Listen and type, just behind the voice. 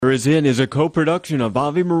Is In is a co-production of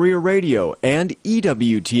Ave Maria Radio and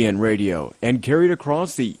EWTN Radio and carried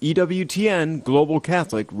across the EWTN Global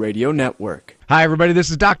Catholic Radio Network. Hi, everybody. This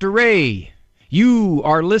is Dr. Ray. You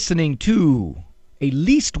are listening to a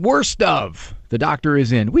least worst of The Doctor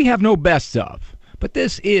Is In. We have no best of, but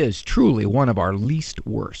this is truly one of our least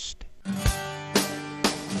worst.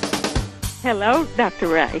 Hello, Dr.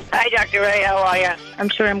 Ray. Hi, Dr. Ray. How are you? I'm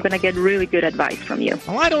sure I'm going to get really good advice from you.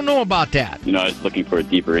 Well, I don't know about that. I was looking for a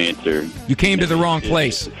deeper answer. You came to the wrong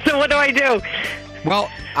place. So what do I do? Well,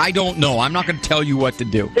 I don't know. I'm not going to tell you what to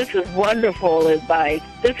do. This is wonderful advice.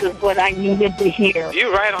 This is what I needed to hear.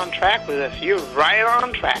 You're right on track with this. You're right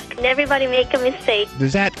on track. Everybody make a mistake.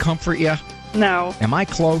 Does that comfort you? No. Am I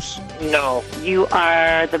close? No. You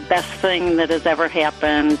are the best thing that has ever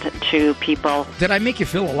happened to people. Did I make you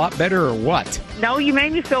feel a lot better or what? No, you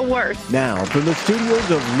made me feel worse. Now, from the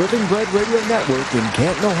studios of Living Bread Radio Network in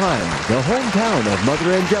Canton, Ohio, the hometown of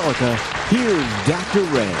Mother Angelica, here's Dr.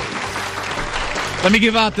 Ray. Let me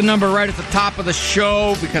give out the number right at the top of the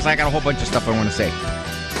show because I got a whole bunch of stuff I want to say.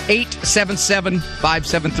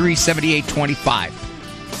 877-573-7825.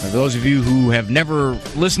 For those of you who have never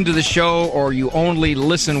listened to the show or you only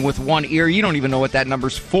listen with one ear, you don't even know what that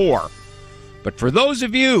number's for. But for those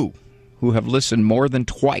of you who have listened more than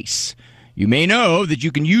twice, you may know that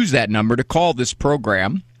you can use that number to call this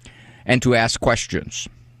program and to ask questions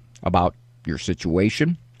about your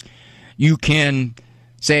situation. You can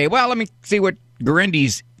say, well, let me see what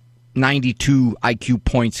Garendi's 92 IQ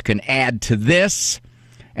points can add to this,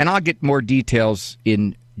 and I'll get more details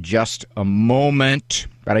in just a moment.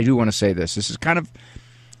 But I do want to say this. This is kind of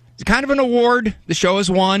an award the show has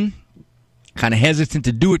won. Kind of hesitant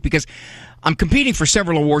to do it because I'm competing for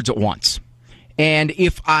several awards at once. And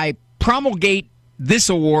if I promulgate this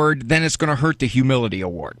award, then it's going to hurt the humility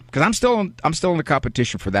award because I'm still in the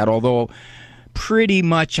competition for that. Although pretty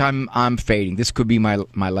much I'm fading. This could be my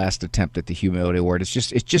last attempt at the humility award. It's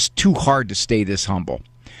just too hard to stay this humble.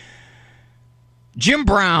 Jim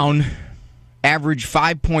Brown averaged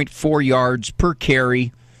 5.4 yards per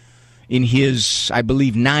carry in his, I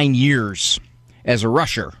believe, 9 years as a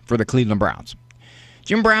rusher for the Cleveland Browns.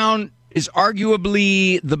 Jim Brown is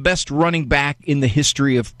arguably the best running back in the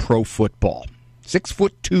history of pro football.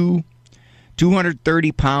 6'2",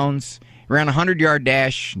 230 pounds, ran a 100-yard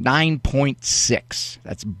dash, 9.6.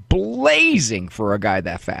 That's blazing for a guy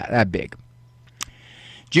that big.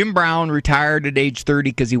 Jim Brown retired at age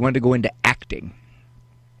 30 because he wanted to go into acting.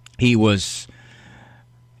 He was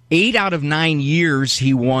 8 out of 9 years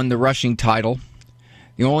he won the rushing title.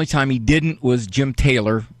 The only time he didn't was Jim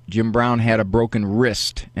Taylor. Jim Brown had a broken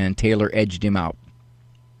wrist, and Taylor edged him out.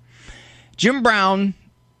 Jim Brown,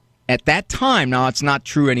 at that time, now it's not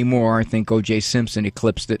true anymore. I think O.J. Simpson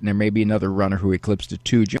eclipsed it, and there may be another runner who eclipsed it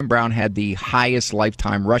too. Jim Brown had the highest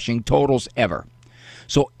lifetime rushing totals ever.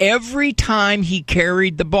 So every time he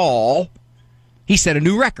carried the ball, he set a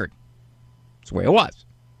new record. That's the way it was.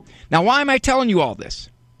 Now, why am I telling you all this?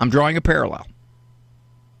 I'm drawing a parallel.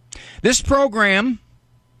 This program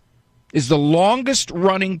is the longest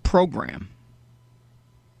running program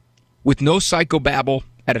with no psychobabble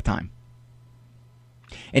at a time.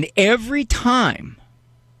 And every time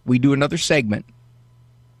we do another segment,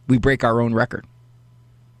 we break our own record.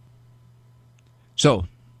 So,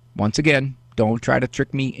 once again, don't try to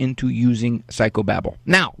trick me into using psychobabble.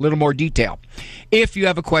 Now, a little more detail. If you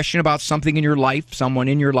have a question about something in your life, someone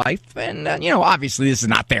in your life, and, obviously this is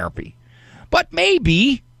not therapy, but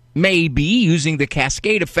maybe using the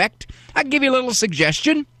cascade effect, I can give you a little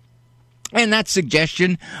suggestion, and that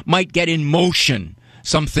suggestion might get in motion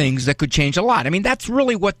some things that could change a lot. I mean, that's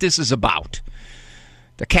really what this is about.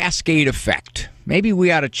 The cascade effect. Maybe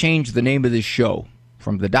we ought to change the name of this show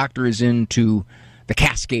from The Doctor Is In to The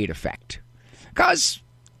Cascade Effect. Because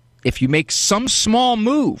if you make some small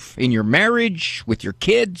move in your marriage, with your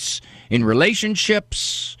kids, in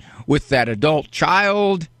relationships, with that adult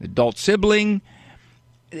child, adult sibling,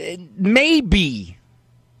 maybe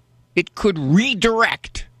it could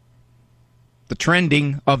redirect the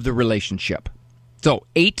trending of the relationship. So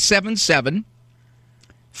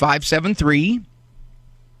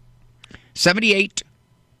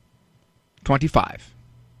 877-573-7825.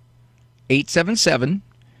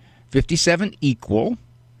 877-57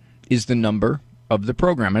 is the number of the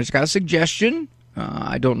program. I just got a suggestion.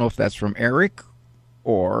 I don't know if that's from Eric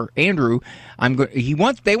or Andrew.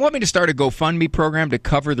 They want me to start a GoFundMe program to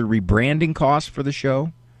cover the rebranding costs for the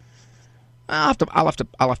show. I'll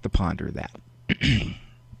have to ponder that.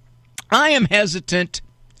 I am hesitant.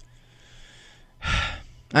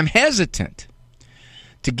 I'm hesitant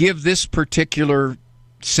to give this particular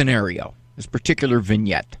scenario, this particular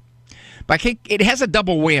vignette. But it has a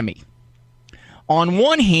double whammy. On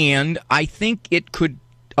one hand, I think it could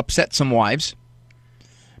upset some wives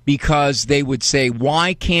because they would say,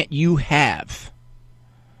 why can't you have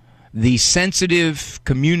the sensitive,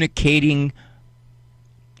 communicating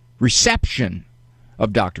reception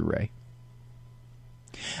of Dr. Ray?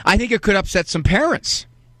 I think it could upset some parents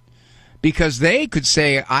because they could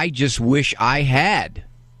say, I just wish I had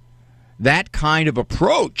that kind of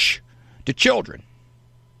approach to children.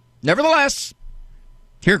 Nevertheless,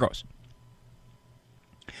 here goes.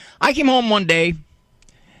 I came home one day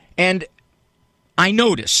and I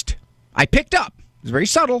noticed, I picked up, it was very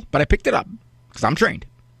subtle, but I picked it up because I'm trained,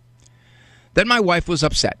 that my wife was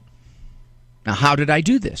upset. Now, how did I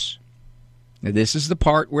do this? Now, this is the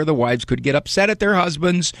part where the wives could get upset at their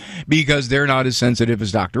husbands because they're not as sensitive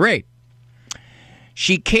as Dr. Ray.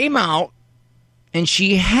 She came out and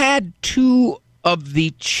she had two of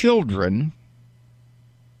the children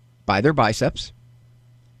by their biceps.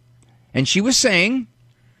 And she was saying,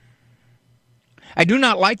 I do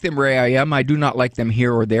not like them, Ray, I am. I do not like them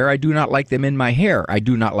here or there. I do not like them in my hair. I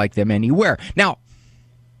do not like them anywhere. Now,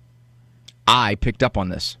 I picked up on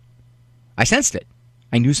this. I sensed it.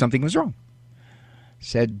 I knew something was wrong.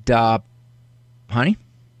 Said, honey,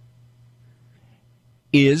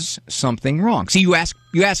 is something wrong? See, you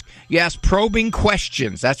ask probing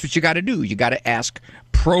questions. That's what you got to do. You got to ask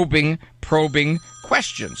probing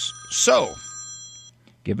questions. So,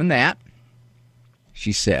 given that,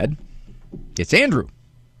 she said, it's Andrew.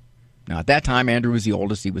 Now, at that time, Andrew was the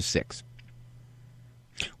oldest. He was 6.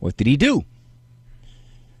 What did he do?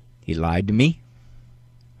 He lied to me.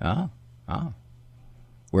 Where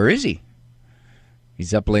is he?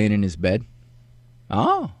 He's up laying in his bed.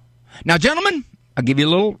 Oh. Now, gentlemen, I'll give you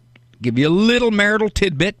a little marital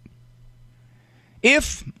tidbit.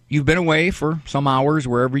 If you've been away for some hours,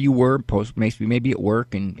 wherever you were, maybe at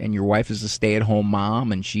work, and your wife is a stay-at-home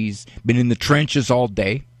mom, and she's been in the trenches all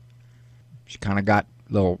day, she kind of got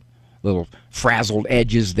little frazzled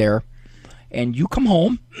edges there, and you come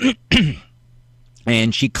home,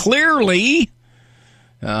 and she clearly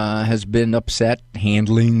has been upset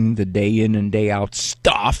handling the day in and day out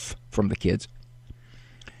stuff from the kids.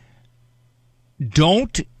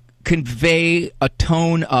 Don't convey a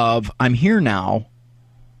tone of, I'm here now.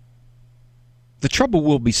 The trouble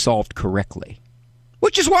will be solved correctly,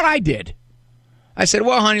 which is what I did. I said,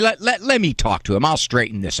 well, honey, let me talk to him. I'll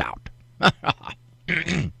straighten this out.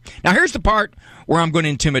 Now, here's the part where I'm going to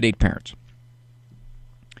intimidate parents.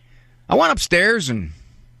 I went upstairs, and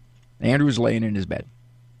Andrew was laying in his bed,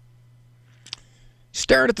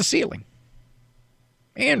 stared at the ceiling.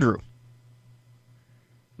 Andrew,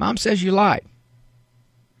 Mom says you lied.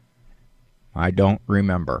 I don't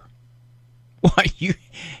remember. Why,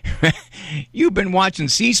 you've been watching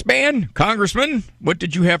C-SPAN, Congressman? What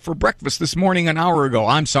did you have for breakfast this morning an hour ago?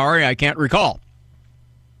 I'm sorry, I can't recall.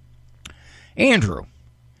 Andrew,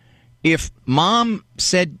 if Mom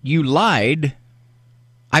said you lied,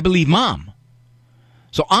 I believe Mom.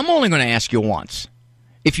 So I'm only going to ask you once.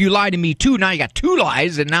 If you lie to me too, now you got 2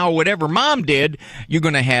 lies, and now whatever Mom did, you're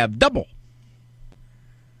going to have double.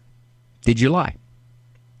 Did you lie?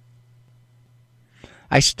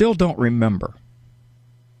 I still don't remember.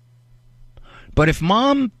 But if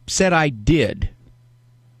Mom said I did,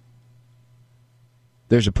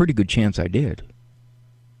 there's a pretty good chance I did.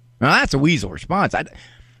 Now, that's a weasel response.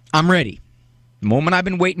 I'm ready. The moment I've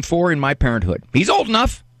been waiting for in my parenthood. He's old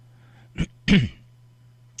enough.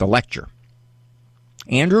 The lecture.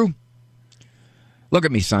 Andrew, look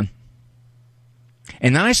at me, son.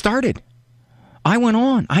 And then I started. I went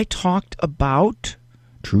on. I talked about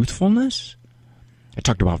truthfulness. I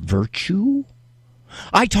talked about virtue.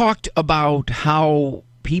 I talked about how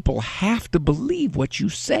people have to believe what you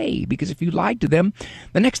say, because if you lied to them,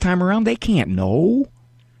 the next time around they can't know.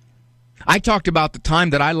 I talked about the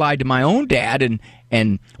time that I lied to my own dad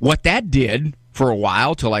and what that did for a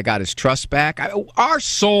while till I got his trust back. Our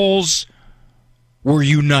souls were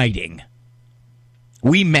uniting.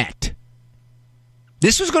 We met.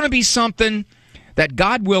 This was going to be something that,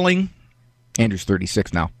 God willing, Andrew's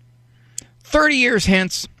 36 now, 30 years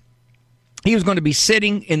hence, he was going to be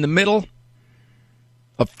sitting in the middle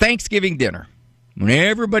of Thanksgiving dinner when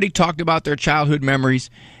everybody talked about their childhood memories,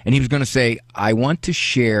 and he was going to say, I want to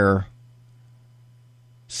share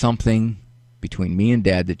something between me and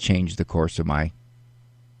Dad that changed the course of my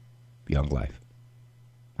young life.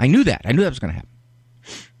 I knew that. I knew that was going to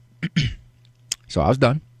happen. So I was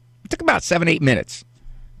done. It took about 7-8 minutes.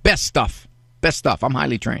 Best stuff. Best stuff. I'm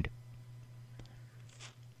highly trained.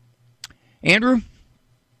 Andrew,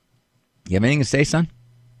 you have anything to say, son?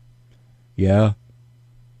 Yeah.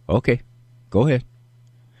 Okay. Go ahead.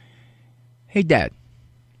 Hey, Dad,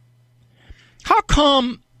 how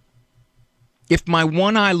come if my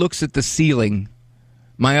one eye looks at the ceiling,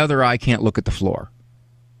 my other eye can't look at the floor?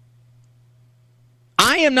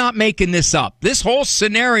 I am not making this up. This whole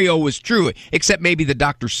scenario was true, except maybe the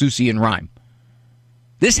Dr. Seussian rhyme.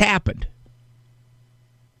 This happened.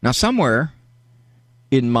 Now, somewhere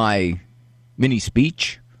in my mini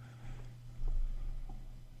speech,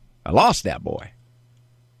 I lost that boy.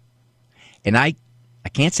 And I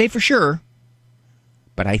can't say for sure,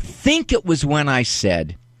 but I think it was when I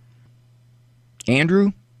said,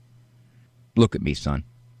 Andrew, look at me, son.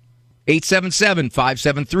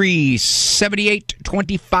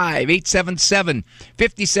 877-573-7825.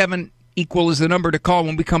 877-57 equal is the number to call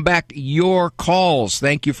when we come back. Your calls.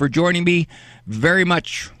 Thank you for joining me. Very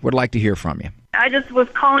much would like to hear from you. I just was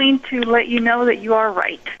calling to let you know that you are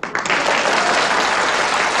right.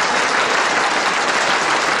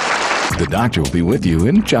 The doctor will be with you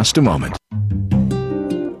in just a moment.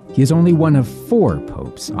 He is only one of 4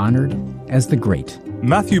 popes honored as the Great.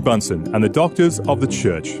 Matthew Bunsen and the Doctors of the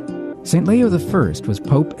Church. St. Leo I was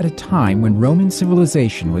pope at a time when Roman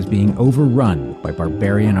civilization was being overrun by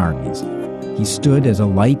barbarian armies. He stood as a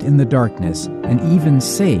light in the darkness and even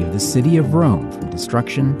saved the city of Rome from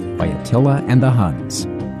destruction by Attila and the Huns.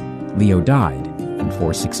 Leo died in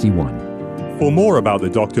 461. For more about the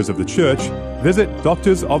Doctors of the Church, visit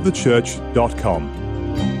doctorsofthechurch.com.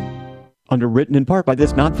 Underwritten in part by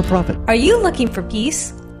this not-for-profit. Are you looking for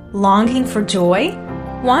peace? Longing for joy?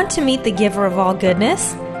 Want to meet the giver of all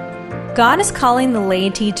goodness? God is calling the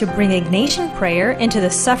laity to bring Ignatian prayer into the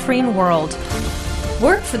suffering world.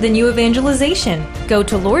 Work for the new evangelization. Go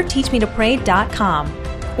to LordTeachMeToPray.com.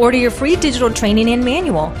 Order your free digital training and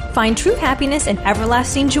manual. Find true happiness and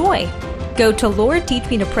everlasting joy. Go to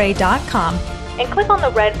LordTeachMeToPray.com and click on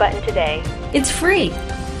the red button today. It's free.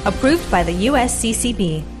 Approved by the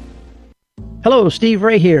USCCB. Hello, Steve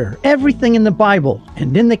Ray here. Everything in the Bible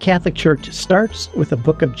and in the Catholic Church starts with the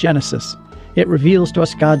book of Genesis. It reveals to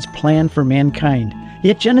us God's plan for mankind.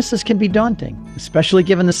 Yet Genesis can be daunting, especially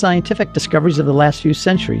given the scientific discoveries of the last few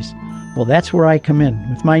centuries. Well, that's where I come in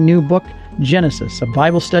with my new book, Genesis, a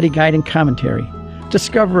Bible study guide and commentary.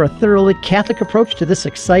 Discover a thoroughly Catholic approach to this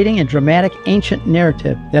exciting and dramatic ancient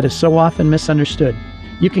narrative that is so often misunderstood.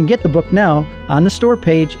 You can get the book now on the store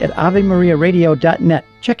page at AveMariaRadio.net.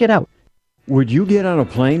 Check it out. Would you get on a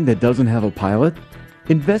plane that doesn't have a pilot?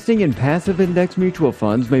 Investing in passive index mutual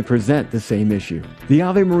funds may present the same issue. The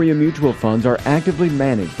Ave Maria mutual funds are actively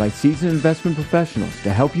managed by seasoned investment professionals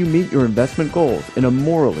to help you meet your investment goals in a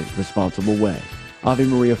morally responsible way. Ave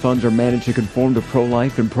Maria funds are managed to conform to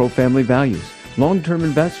pro-life and pro-family values. Long-term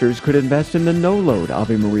investors could invest in the no-load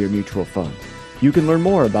Ave Maria mutual funds. You can learn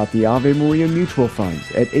more about the Ave Maria mutual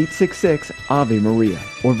funds at 866-AVE-MARIA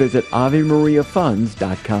or visit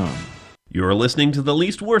AveMariaFunds.com. You're listening to The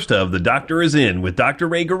Least Worst of The Doctor Is In with Dr.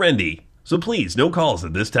 Ray Guarendi. So please, no calls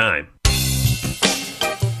at this time.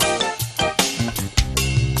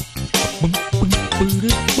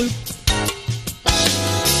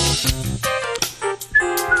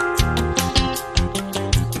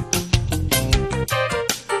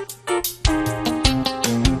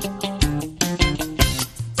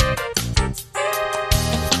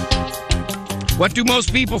 What do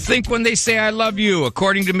most people think when they say I love you?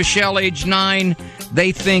 According to Michelle, age 9,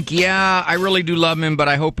 they think, yeah, I really do love him, but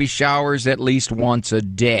I hope he showers at least once a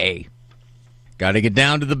day. Got to get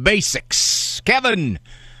down to the basics. Kevin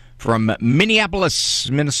from Minneapolis,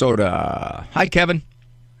 Minnesota. Hi, Kevin.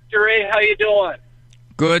 Dr. Ray, how you doing?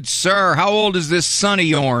 Good, sir. How old is this son of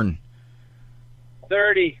yourn?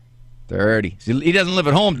 30. 30. He doesn't live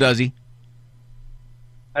at home, does he?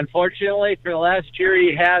 Unfortunately, for the last year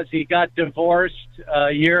he has. He got divorced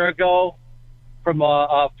a year ago from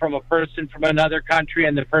a person from another country,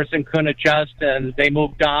 and the person couldn't adjust, and they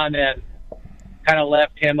moved on and kind of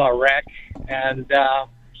left him a wreck. And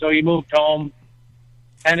so he moved home,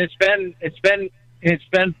 and it's been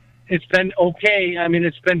okay. I mean,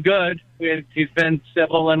 it's been good. He's been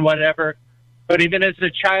civil and whatever. But even as a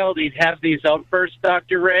child, he'd have these outbursts,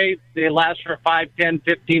 Dr. Ray. They last for 5, 10,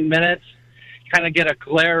 15 minutes. Kind of get a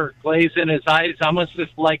glare or glaze in his eyes, almost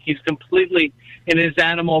just like he's completely in his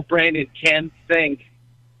animal brain and can't think.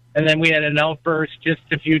 And then we had an outburst just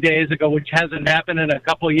a few days ago, which hasn't happened in a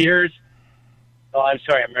couple of years. Oh, I'm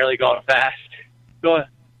sorry, I'm really going fast. Go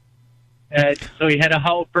ahead. So he had an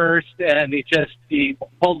outburst, and he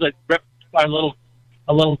ripped a little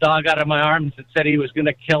dog out of my arms and said he was going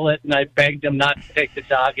to kill it, and I begged him not to take the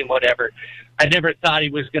dog and whatever. I never thought he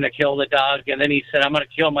was going to kill the dog, and then he said, I'm going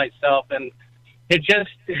to kill myself, and it just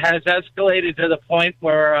has escalated to the point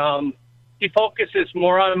where he focuses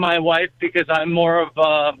more on my wife because I'm more of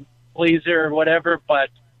pleaser or whatever, but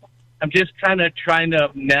I'm just kind of trying to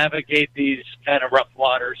navigate these kind of rough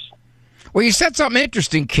waters. Well, you said something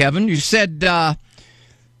interesting, Kevin. You said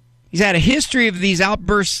he's had a history of these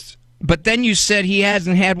outbursts, but then you said he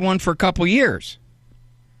hasn't had one for a couple years.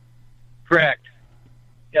 Correct.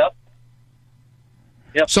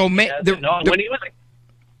 Yep. So when he was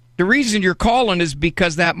the reason you're calling is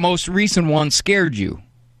because that most recent one scared you.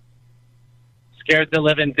 Scared the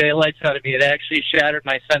living daylights out of me. It actually shattered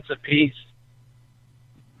my sense of peace.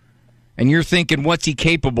 And you're thinking, what's he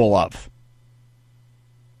capable of?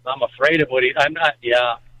 I'm afraid of I'm not.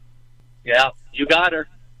 Yeah. You got her.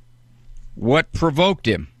 What provoked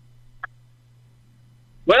him?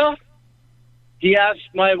 Well, he asked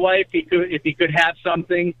my wife if he could have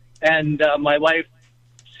something, and my wife,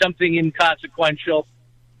 something inconsequential,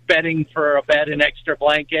 bedding for a bed and extra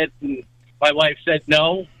blanket, and my wife said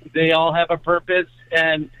no. They all have a purpose,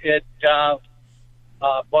 and it spun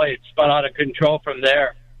out of control from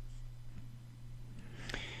there.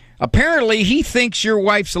 Apparently, he thinks your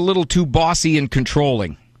wife's a little too bossy and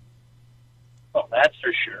controlling. Oh, that's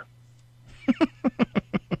for sure.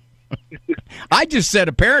 I just said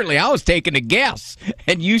apparently. I was taking a guess,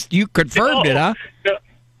 and you confirmed it, huh? No.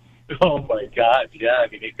 Oh, my God, yeah. I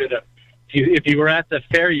mean, he could have. If you were at the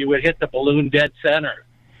fair, you would hit the balloon dead center.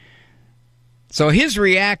 So his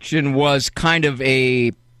reaction was kind of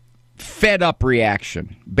a fed-up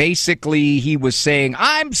reaction. Basically, he was saying,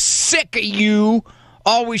 I'm sick of you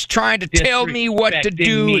always trying to tell me what to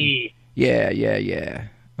do. Me. Yeah.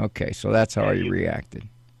 Okay, so that's how he reacted.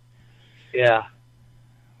 Yeah.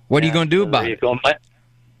 What are you going to do about it?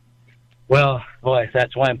 Well, boy,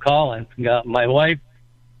 that's why I'm calling. My wife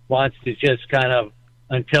wants to just kind of,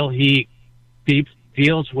 until he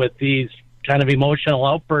deals with these kind of emotional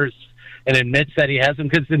outbursts and admits that he has them.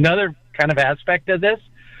 Because another kind of aspect of this,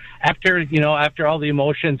 after all the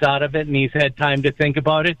emotions out of it and he's had time to think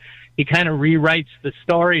about it, he kind of rewrites the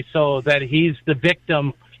story so that he's the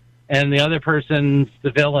victim and the other person's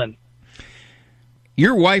the villain.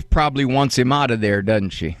 Your wife probably wants him out of there,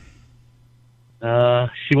 doesn't she?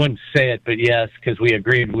 She wouldn't say it, but yes, because we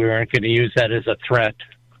agreed we weren't going to use that as a threat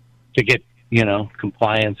to get,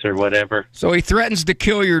 compliance or whatever. So he threatens to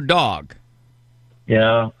kill your dog.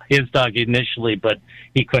 Yeah, his dog initially, but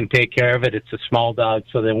he couldn't take care of it. It's a small dog,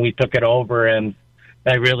 so then we took it over, and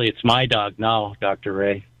it's my dog now, Dr.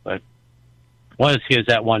 Ray, but was his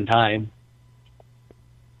at one time.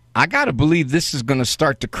 I got to believe this is going to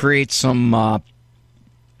start to create some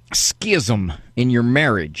schism in your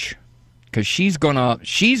marriage, because she's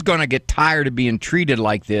gonna get tired of being treated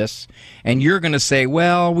like this, and you're gonna say,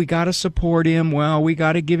 well, we got to support him, well, we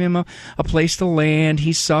got to give him a place to land,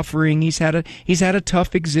 he's suffering, he's had a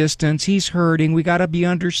tough existence, he's hurting, we got to be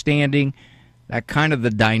understanding. That kind of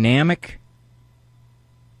the dynamic.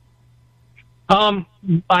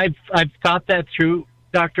 I've thought that through,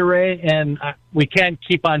 Dr. Ray, and we can't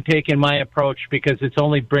keep on taking my approach because it's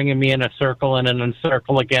only bringing me in a circle and in a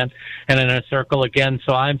circle again and in a circle again.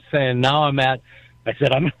 So I'm saying now I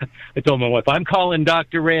told my wife, I'm calling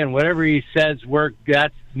Dr. Ray, and whatever he says,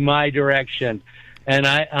 that's my direction. And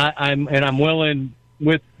I'm willing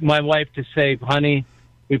with my wife to say, honey,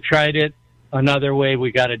 we've tried it another way.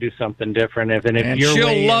 We got to do something different. And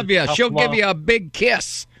she'll love you. She'll give you a big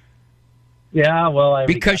kiss. Yeah, well,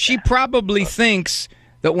 because she probably thinks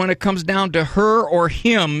that when it comes down to her or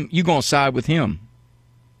him, you're going to side with him.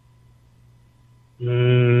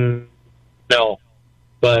 No,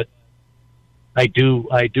 but I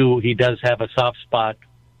do. He does have a soft spot,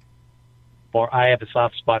 I have a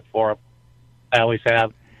soft spot for him. I always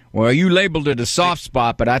have. Well, you labeled it a soft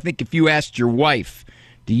spot, but I think if you asked your wife,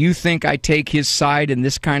 do you think I take his side in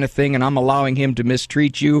this kind of thing and I'm allowing him to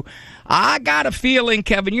mistreat you? I got a feeling,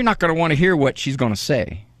 Kevin, you're not going to want to hear what she's going to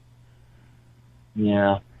say.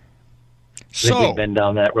 Yeah. So, I think we've been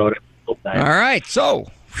down that road. All right.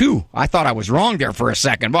 So, I thought I was wrong there for a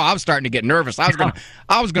second. Well, I was starting to get nervous. I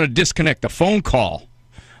was going to disconnect the phone call.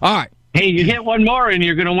 All right. Hey, you hit one more and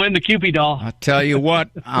you're going to win the Cupid doll. I'll tell you what,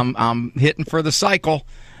 I'm hitting for the cycle.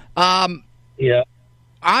 Yeah.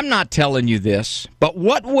 I'm not telling you this, but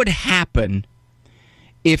what would happen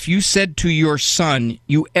if you said to your son,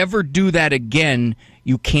 you ever do that again,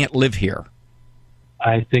 you can't live here?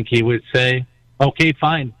 I think he would say, okay,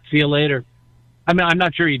 fine, see you later. I mean, I'm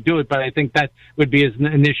not sure he'd do it, but I think that would be his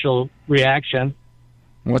initial reaction.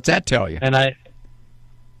 What's that tell you? And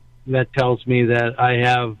that tells me that I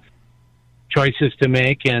have choices to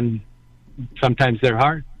make, and sometimes they're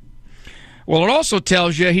hard. Well, it also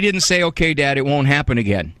tells you he didn't say, okay, Dad, it won't happen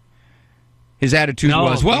again. His attitude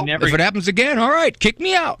was, well, if it happens again, all right, kick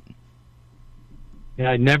me out.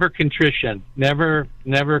 Yeah, never contrition, never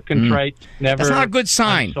contrite, never. That's not a good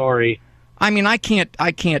sign. I'm sorry. I mean, I can't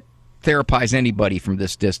therapize anybody from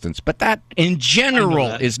this distance, but that in general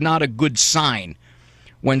is not a good sign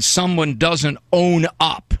when someone doesn't own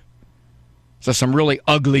up to some really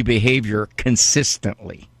ugly behavior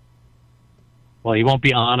consistently. Well, you won't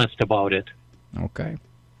be honest about it. Okay.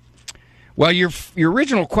 Well, your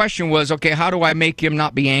original question was, okay, how do I make him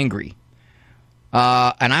not be angry?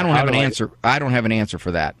 And I don't have an answer. I don't have an answer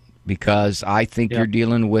for that because I think you're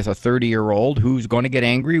dealing with a 30-year-old who's going to get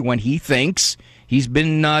angry when he thinks he's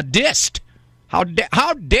been dissed. How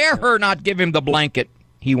dare her not give him the blanket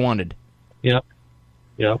he wanted? Yep.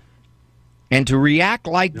 And to react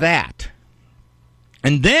like that,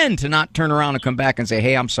 and then to not turn around and come back and say,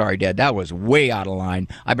 hey, I'm sorry, Dad, that was way out of line.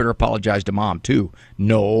 I better apologize to Mom, too.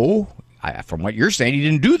 No, from what you're saying, he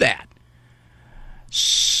didn't do that.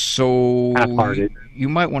 So you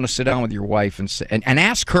might want to sit down with your wife and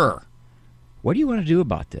ask her, what do you want to do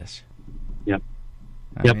about this? Yep.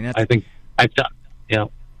 I think I've done. Yeah.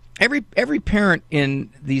 Every parent in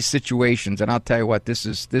these situations, and I'll tell you what, this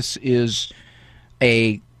is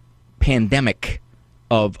a pandemic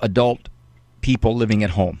of adult people living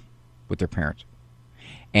at home with their parents,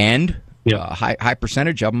 and a high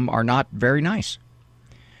percentage of them are not very nice.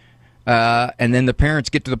 And then the parents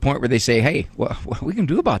get to the point where they say, hey, what we can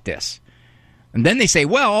do about this? And then they say,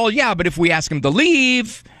 well, yeah, but if we ask him to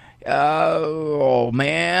leave, oh,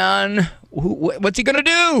 man, what's he going to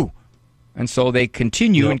do? And so they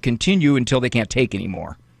continue and continue until they can't take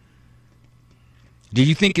anymore. Do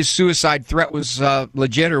you think his suicide threat was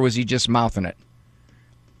legit, or was he just mouthing it?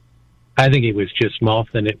 I think he was just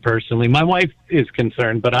mouthing it personally. My wife is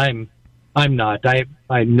concerned, but I'm not. I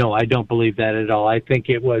don't believe that at all. I think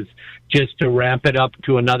it was just to ramp it up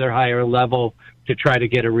to another higher level to try to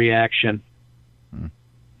get a reaction.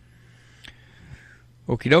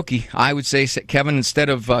 Okie dokie. I would say, Kevin, instead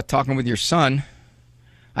of talking with your son,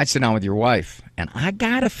 I'd sit down with your wife. And I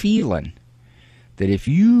got a feeling that if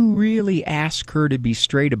you really ask her to be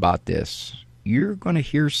straight about this, you're going to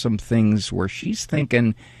hear some things where she's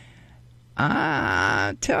thinking,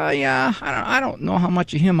 I tell ya, I don't know how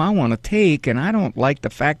much of him I want to take, and I don't like the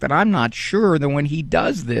fact that I'm not sure that when he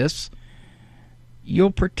does this,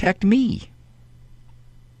 you'll protect me.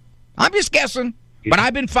 I'm just guessing, but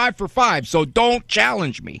I've been 5 for 5, so don't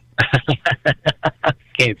challenge me.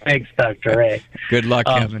 Okay, thanks, Dr. Ray. Good luck,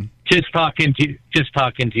 Kevin. Just talking to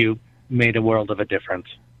you made a world of a difference.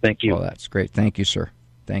 Thank you. Well, that's great. Thank you, sir.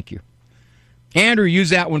 Thank you. Andrew, use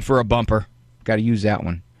that one for a bumper. Got to use that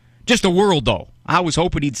one. Just a world, though. I was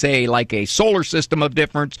hoping he'd say like a solar system of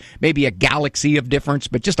difference, maybe a galaxy of difference,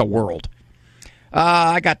 but just a world.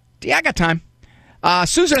 I got time.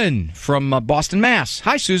 Susan from Boston, Mass.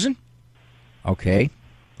 Hi, Susan. Okay.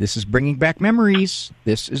 This is bringing back memories.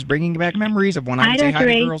 Of when I would say hi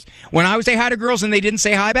to girls. When I would say hi to girls and they didn't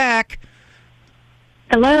say hi back.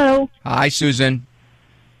 Hello. Hi, Susan.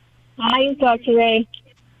 Hi, Dr. Ray.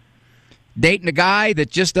 Dating a guy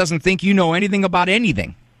that just doesn't think you know anything about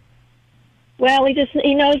anything. Well,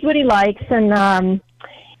 he knows what he likes, and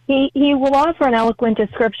he will offer an eloquent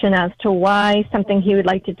description as to why something he would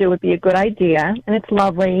like to do would be a good idea, and it's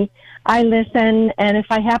lovely. I listen, and if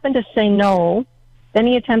I happen to say no, then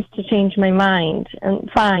he attempts to change my mind,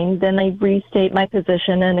 and fine, then I restate my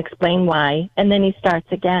position and explain why, and then he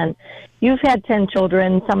starts again. You've had 10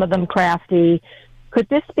 children, some of them crafty. Could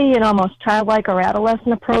this be an almost childlike or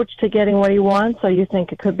adolescent approach to getting what he wants, or you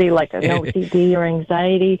think it could be like an OCD or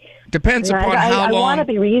anxiety? Depends upon how long. I want to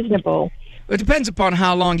be reasonable. It depends upon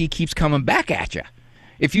how long he keeps coming back at you.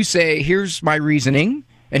 If you say, here's my reasoning,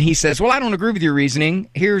 and he says, well, I don't agree with your reasoning.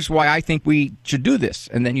 Here's why I think we should do this.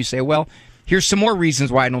 And then you say, well, here's some more reasons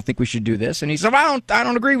why I don't think we should do this. And he says, well, I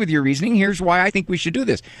don't agree with your reasoning. Here's why I think we should do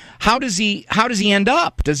this. How does he end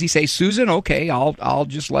up? Does he say, Susan, okay, I'll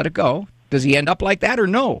just let it go? Does he end up like that or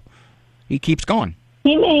no? He keeps going.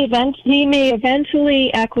 He may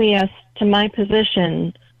eventually acquiesce to my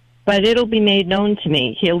position, but it'll be made known to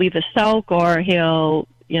me. He'll either sulk or he'll,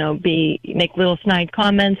 make little snide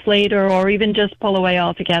comments later, or even just pull away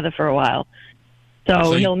altogether for a while.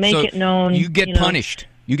 So he'll make it known. You get punished.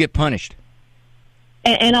 You get punished.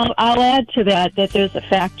 And I'll add to that there's a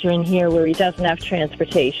factor in here where he doesn't have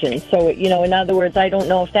transportation. So, in other words, I don't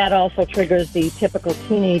know if that also triggers the typical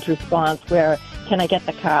teenage response where, can I get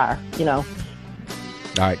the car, All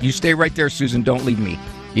right, you stay right there, Susan. Don't leave me.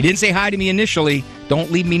 You didn't say hi to me initially. Don't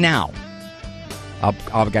leave me now.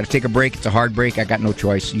 I've got to take a break. It's a hard break. I got no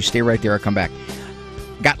choice. You stay right there. I'll come back.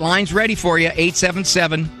 Got lines ready for you.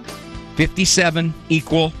 877-57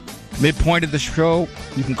 equal. Midpoint of the show.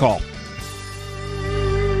 You can call.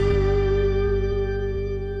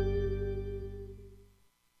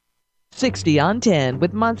 60 on 10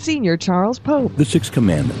 with Monsignor Charles Pope. The sixth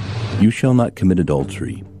commandment, you shall not commit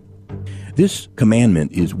adultery. This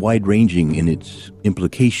commandment is wide-ranging in its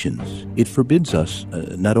implications. It forbids us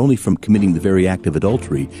not only from committing the very act of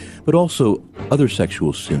adultery, but also other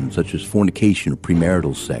sexual sins such as fornication or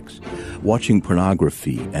premarital sex, watching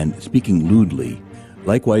pornography, and speaking lewdly.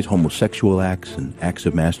 Likewise, homosexual acts and acts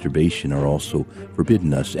of masturbation are also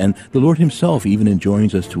forbidden us. And the Lord himself even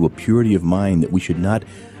enjoins us to a purity of mind that we should not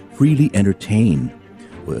freely entertain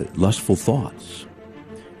lustful thoughts.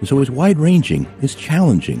 And so it's wide-ranging, it's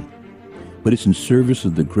challenging, but it's in service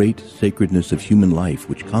of the great sacredness of human life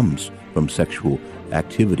which comes from sexual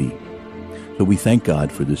activity. So we thank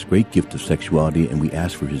God for this great gift of sexuality, and we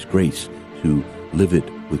ask for his grace to live it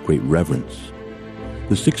with great reverence.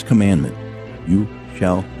 The sixth commandment, you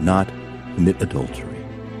shall not commit adultery.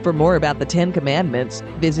 For more about the 10 Commandments,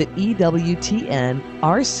 visit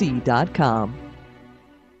EWTNRC.com.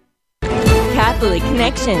 Catholic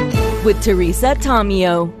Connection with Teresa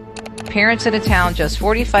Tomeo. Parents in a town just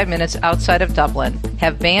 45 minutes outside of Dublin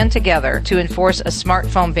have band together to enforce a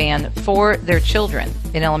smartphone ban for their children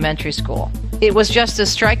in elementary school. It was just the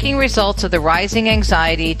striking results of the rising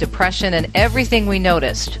anxiety, depression, and everything we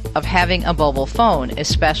noticed of having a mobile phone,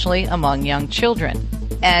 especially among young children.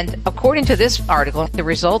 And according to this article, the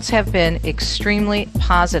results have been extremely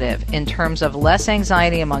positive in terms of less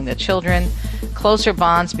anxiety among the children, closer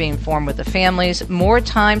bonds being formed with the families, more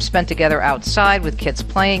time spent together outside with kids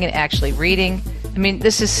playing and actually reading. I mean,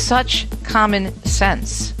 this is such common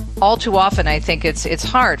sense. All too often, I think it's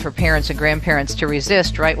hard for parents and grandparents to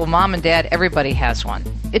resist, right? Well, mom and dad, everybody has one.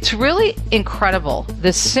 It's really incredible,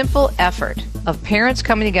 the simple effort of parents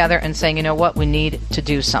coming together and saying, you know what, we need to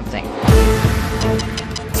do something.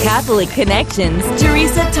 Catholic Connections,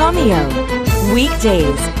 Teresa Tomeo.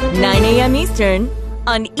 Weekdays, 9 a.m. Eastern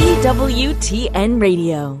on EWTN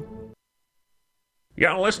Radio.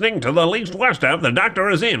 You're listening to the least worst of The Doctor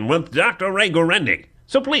Is In with Dr. Ray Guarendi.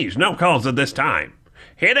 So please, no calls at this time.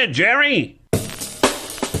 Hit it, Jerry!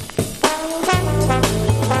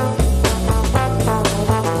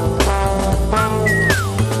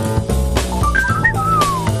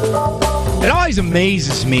 It always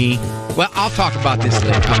amazes me. Well, I'll talk about this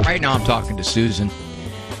later. Right now I'm talking to Susan.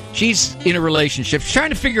 She's in a relationship. She's trying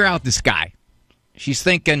to figure out this guy. She's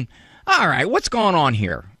thinking, all right, what's going on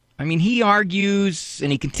here? I mean, he argues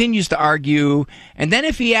and he continues to argue. And then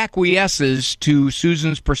if he acquiesces to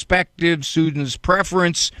Susan's perspective, Susan's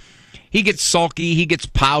preference, he gets sulky, he gets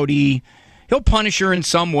pouty. He'll punish her in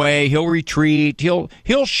some way. He'll retreat. He'll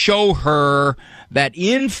show her that,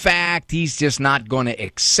 in fact, he's just not going to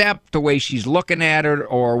accept the way she's looking at it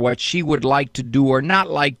or what she would like to do or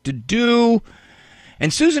not like to do.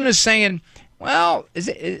 And Susan is saying, well, is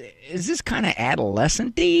this kind of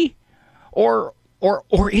adolescent-y? Or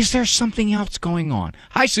is there something else going on?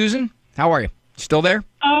 Hi, Susan. How are you? Still there?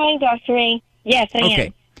 Hi, Dr. Ray. Yes, I am.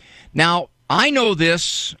 Okay. Now, I know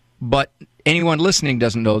this, but anyone listening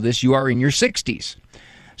doesn't know this. You are in your 60s.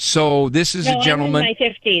 So this is a gentleman. I'm in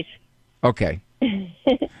my 50s. Okay.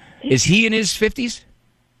 Is he in his 50s?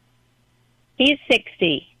 He's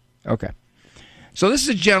 60. Okay. So this is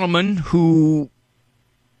a gentleman who,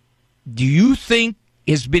 do you think,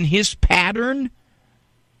 has been his pattern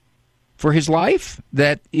for his life?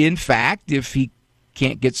 That, in fact, if he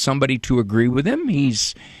can't get somebody to agree with him,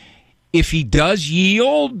 if he does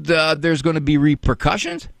yield, there's going to be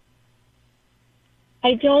repercussions?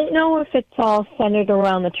 I don't know if it's all centered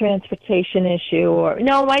around the transportation issue or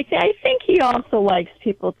no. I think he also likes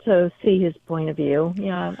people to see his point of view.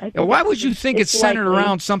 Yeah. Why would you think it's centered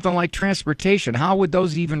around something like transportation? How would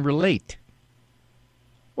those even relate?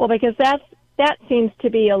 Well, because that seems to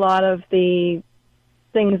be a lot of the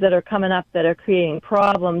things that are coming up that are creating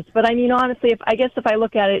problems. But I mean, honestly, if I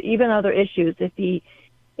look at it, even other issues, if he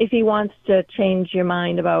wants to change your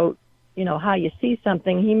mind about, you know, how you see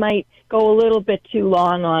something, he might go a little bit too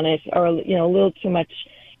long on it or, you know, a little too much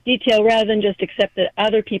detail rather than just accept that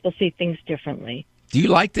other people see things differently. Do you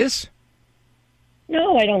like this?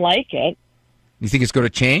 No, I don't like it. You think it's going to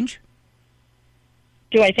change?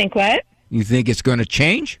 Do I think what? You think it's going to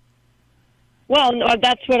change? Well, no,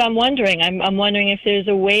 that's what I'm wondering. I'm wondering if there's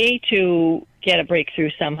a way to get a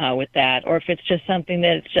breakthrough somehow with that, or if it's just something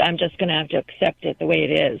that I'm just going to have to accept it the way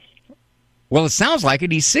it is. Well, it sounds like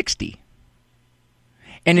it. He's 60.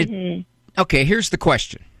 And okay, here's the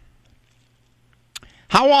question.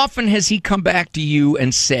 How often has he come back to you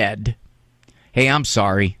and said, hey, I'm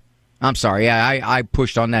sorry. I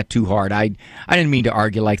pushed on that too hard. I didn't mean to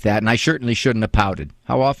argue like that, and I certainly shouldn't have pouted.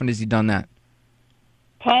 How often has he done that?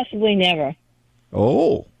 Possibly never.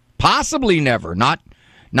 Oh, possibly never. Not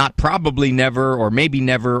Not probably never, or maybe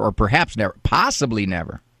never, or perhaps never, possibly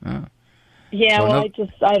never. Yeah, So well,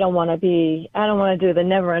 I don't want to do the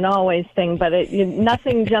never and always thing, but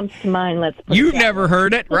nothing jumps to mind. You've never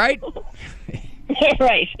heard it, right?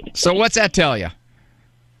 Right. So what's that tell you?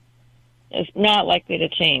 It's not likely to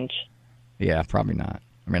change. Yeah, probably not.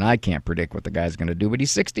 I mean, I can't predict what the guy's going to do, but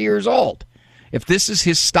he's 60 years old. If this is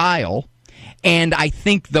his style, and I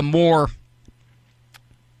think the more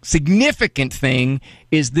significant thing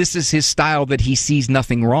is this is his style that he sees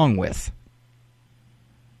nothing wrong with.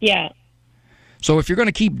 Yeah. So if you're going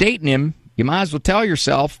to keep dating him, you might as well tell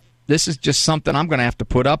yourself, this is just something I'm going to have to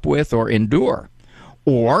put up with or endure.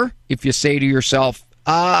 Or if you say to yourself,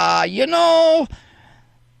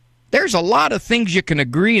 there's a lot of things you can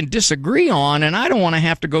agree and disagree on, and I don't want to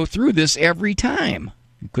have to go through this every time.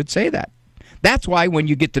 You could say that. That's why when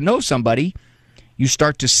you get to know somebody, you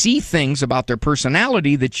start to see things about their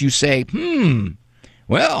personality that you say,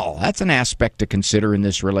 well, that's an aspect to consider in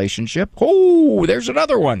this relationship. Oh, there's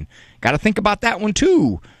another one. Got to think about that one,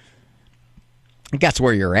 too. I think that's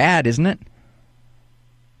where you're at, isn't it?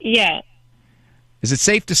 Yeah. Is it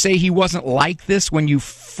safe to say he wasn't like this when you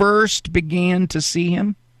first began to see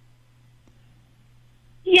him?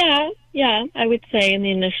 Yeah, I would say in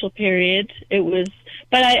the initial period it was,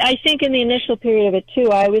 but I think in the initial period of it too,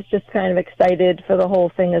 I was just kind of excited for the whole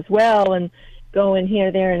thing as well, and going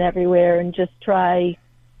here, there, and everywhere, and just try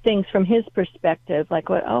things from his perspective, like,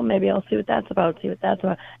 maybe I'll see what that's about,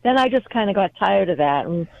 Then I just kind of got tired of that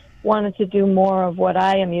and wanted to do more of what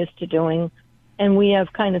I am used to doing, and we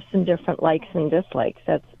have kind of some different likes and dislikes.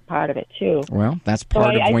 That's part of it too. Well, that's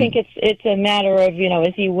part of I think it's a matter of,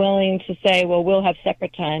 is he willing to say, well, we'll have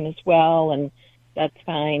separate time as well, and that's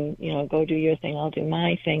fine, go do your thing, I'll do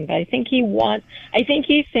my thing. But I think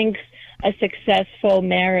he thinks a successful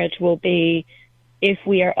marriage will be if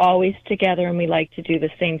we are always together and we like to do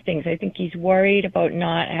the same things. I think he's worried about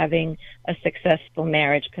not having a successful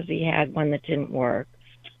marriage because he had one that didn't work.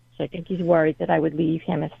 So I think he's worried that I would leave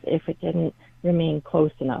him if it didn't remain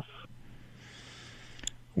close enough.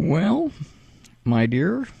 Well, my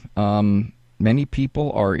dear, many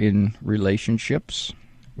people are in relationships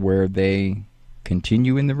where they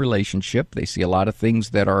continue in the relationship. They see a lot of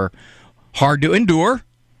things that are hard to endure,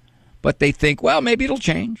 but they think, well, maybe it'll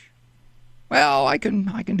change. Well, I can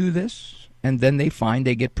do this. And then they find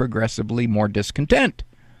they get progressively more discontent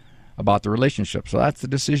about the relationship. So that's the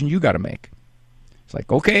decision you got to make. It's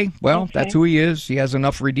like, okay, that's who he is. He has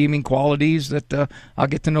enough redeeming qualities that I'll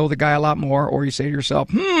get to know the guy a lot more. Or you say to yourself,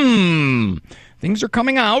 things are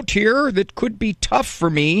coming out here that could be tough for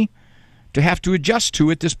me to have to adjust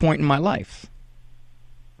to at this point in my life.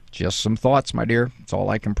 Just some thoughts, my dear. That's all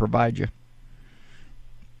I can provide you.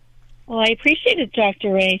 Well, I appreciate it,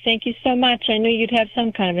 Dr. Ray. Thank you so much. I knew you'd have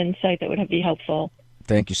some kind of insight that would be helpful.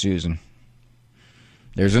 Thank you, Susan.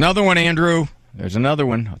 There's another one, Andrew. There's another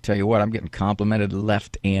one. I'll tell you what, I'm getting complimented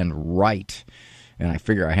left and right. And I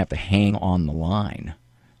figure I have to hang on the line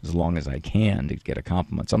as long as I can to get a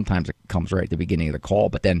compliment. Sometimes it comes right at the beginning of the call.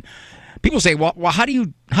 But then people say, well, how do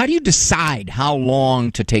you decide how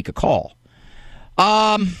long to take a call?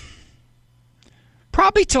 Probably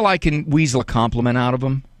till I can weasel a compliment out of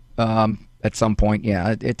them. At some point,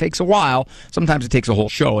 yeah, it takes a while. Sometimes it takes a whole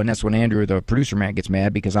show, and that's when Andrew, the producer man, gets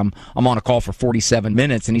mad because I'm on a call for 47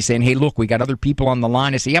 minutes, and he's saying, hey, look, we got other people on the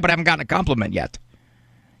line. I say, yeah, but I haven't gotten a compliment yet.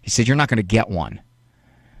 He said, you're not going to get one.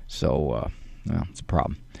 So, it's a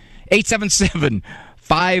problem. 877-573-7825,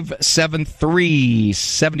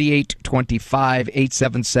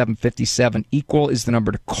 877-57 equal is the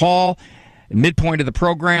number to call. Midpoint of the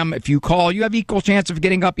program, if you call, you have equal chance of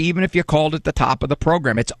getting up even if you called at the top of the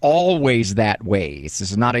program. It's always that way. This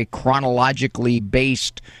is not a chronologically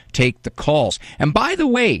based take the calls. And by the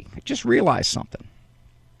way, I just realized something.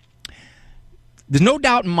 There's no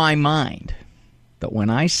doubt in my mind that when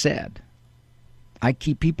I said I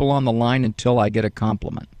keep people on the line until I get a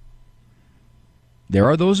compliment, there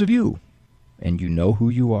are those of you, and you know who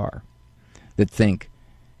you are, that think,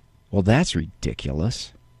 well, that's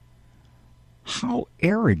ridiculous. How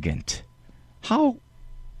arrogant. How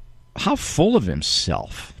full of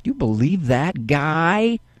himself. Do you believe that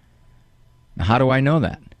guy? Now, how do I know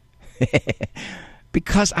that?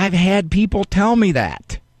 Because I've had people tell me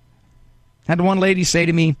that. I had one lady say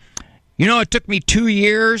to me, it took me 2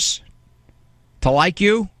 years to like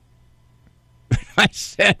you. I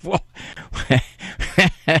said, well,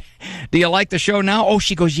 do you like the show now? Oh,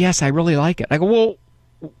 she goes, yes, I really like it. I go,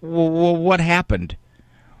 well, what happened?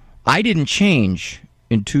 I didn't change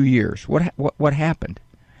in 2 years. What happened?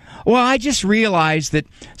 Well, I just realized that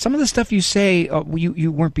some of the stuff you say,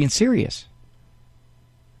 you weren't being serious.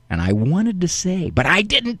 And I wanted to say, but I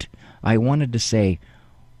didn't. I wanted to say,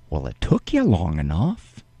 well, it took you long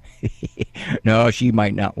enough. No, she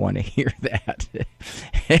might not want to hear that.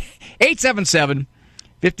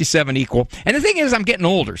 877-57-EQUAL. And the thing is, I'm getting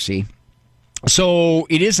older, see? So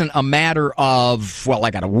it isn't a matter of, well,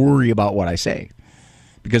 I got to worry about what I say.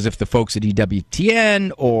 Because if the folks at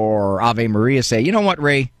EWTN or Ave Maria say, you know what,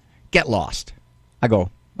 Ray, get lost. I go,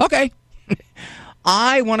 okay.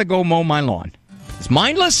 I want to go mow my lawn. It's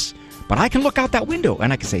mindless, but I can look out that window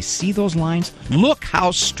and I can say, see those lines? Look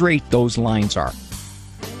how straight those lines are.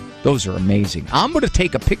 Those are amazing. I'm going to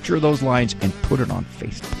take a picture of those lines and put it on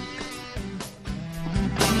Facebook.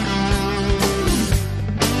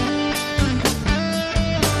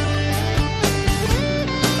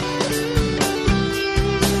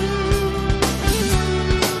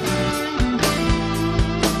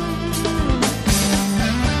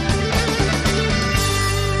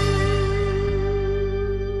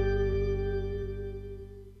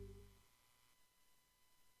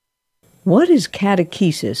 What is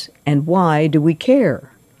catechesis and why do we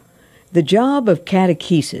care? The job of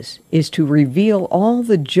catechesis is to reveal all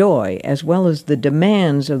the joy as well as the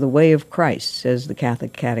demands of the way of Christ, says the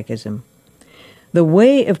Catholic Catechism. The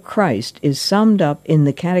way of Christ is summed up in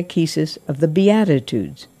the catechesis of the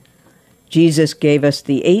Beatitudes. Jesus gave us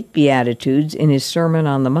the 8 Beatitudes in his Sermon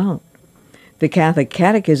on the Mount. The Catholic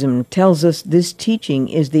Catechism tells us this teaching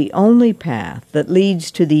is the only path that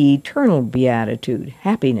leads to the eternal beatitude,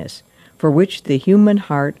 happiness, for which the human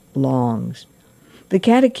heart longs. The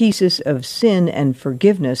catechesis of sin and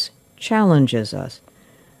forgiveness challenges us.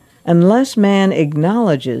 Unless man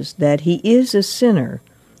acknowledges that he is a sinner,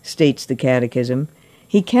 states the Catechism,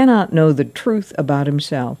 he cannot know the truth about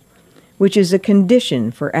himself, which is a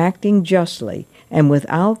condition for acting justly, and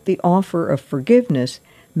without the offer of forgiveness,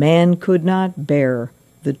 man could not bear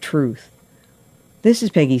the truth. This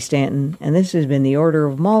is Peggy Stanton, and this has been the Order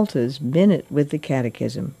of Malta's Minute with the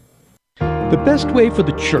Catechism. The best way for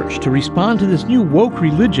the church to respond to this new woke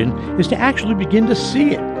religion is to actually begin to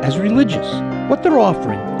see it as religious. What they're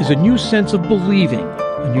offering is a new sense of believing,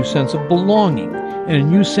 a new sense of belonging, and a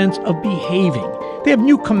new sense of behaving. They have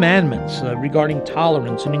new commandments regarding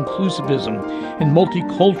tolerance and inclusivism and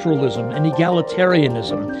multiculturalism and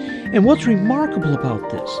egalitarianism. And what's remarkable about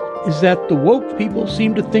this is that the woke people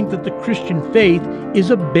seem to think that the Christian faith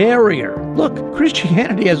is a barrier. Look,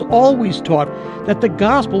 Christianity has always taught that the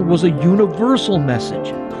gospel was a universal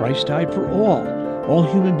message. Christ died for all. All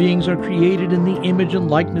human beings are created in the image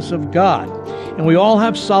and likeness of God. And we all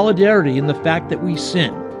have solidarity in the fact that we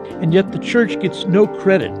sin. And yet the church gets no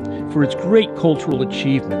credit for its great cultural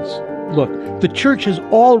achievements. Look, the church has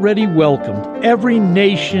already welcomed every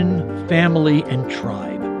nation, family, and tribe.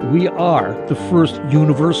 We are the first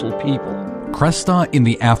universal people. Cresta in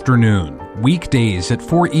the afternoon, weekdays at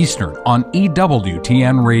 4 Eastern on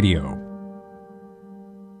EWTN Radio.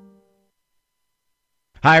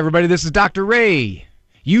 Hi, everybody. This is Dr. Ray.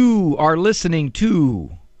 You are listening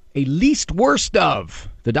to a least worst of.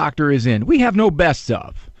 The doctor is in. We have no best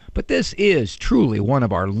of, but this is truly one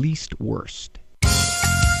of our least worst.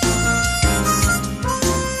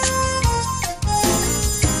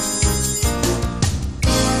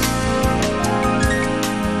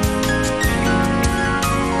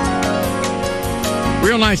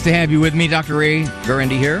 Real nice to have you with me, Dr. Ray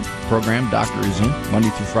Guarendi here. Program Doctor is in, Monday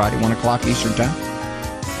through Friday, 1 o'clock Eastern Time.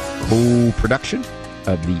 Co-production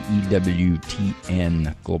of the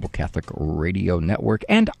EWTN Global Catholic Radio Network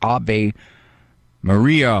and Ave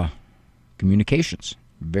Maria Communications.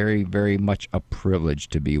 Very, very much a privilege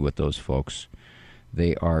to be with those folks.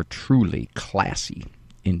 They are truly classy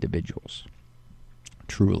individuals.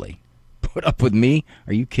 Truly. Put up with me?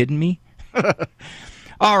 Are you kidding me?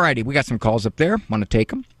 All righty, we got some calls up there. Want to take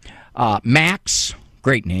them. Max,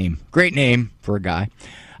 great name. Great name for a guy.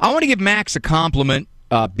 I want to give Max a compliment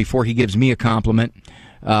before he gives me a compliment.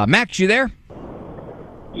 Max, you there?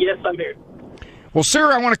 Yes, I'm here. Well,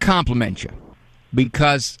 sir, I want to compliment you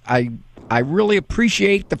because I really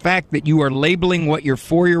appreciate the fact that you are labeling what your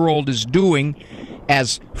 4-year-old is doing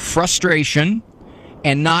as frustration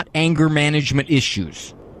and not anger management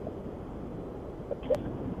issues.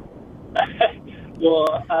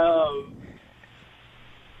 Well, I'm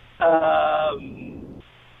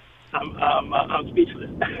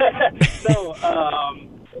speechless.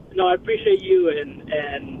 No, I appreciate you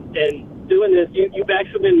and doing this. You've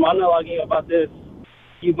actually been monologuing about this.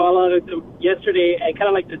 You monologued yesterday and kind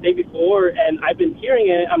of like the day before, and I've been hearing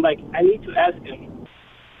it. I'm like, I need to ask him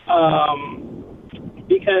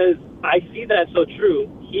because I see that so true.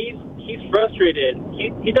 He's frustrated.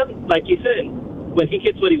 He doesn't, like you said, when he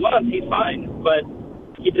gets what he wants, he's fine, but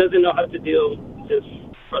he doesn't know how to deal just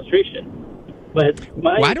frustration. But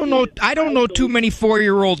well, I don't know too many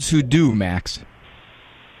 4-year-olds who do, Max.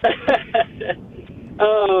 And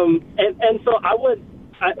so I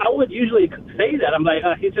would usually say that I'm like,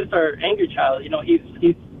 he's just our angry child. You know, he's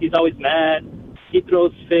always mad. He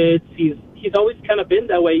throws fits. He's always kind of been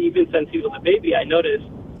that way even since he was a baby. I noticed.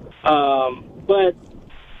 But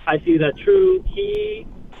I see that true.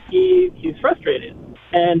 He's frustrated,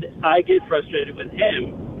 and I get frustrated with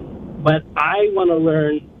him. But I want to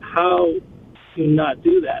learn how to not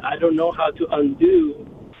do that. I don't know how to undo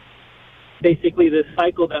basically this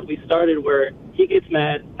cycle that we started where he gets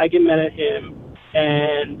mad, I get mad at him,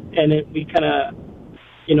 and we kind of,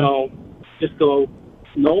 just go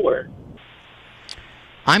nowhere.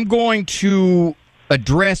 I'm going to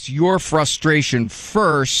address your frustration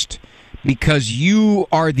first because you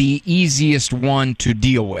are the easiest one to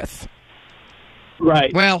deal with.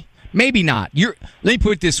 Right. Well, maybe not. Let me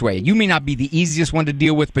put it this way. You may not be the easiest one to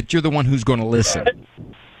deal with, but you're the one who's going to listen.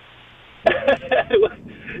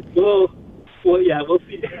 Well, yeah, we'll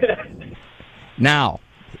see. Now,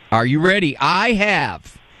 are you ready? I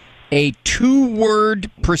have a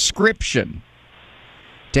 2-word prescription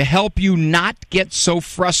to help you not get so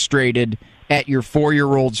frustrated at your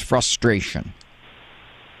 4-year-old's frustration.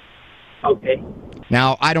 Okay.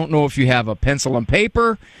 Now, I don't know if you have a pencil and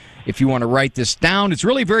paper, if you want to write this down. It's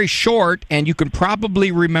really very short, and you can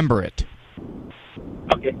probably remember it.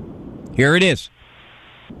 Okay. Here it is.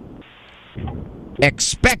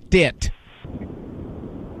 Expect it.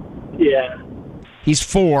 Yeah. He's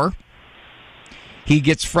 4. He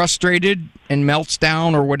gets frustrated and melts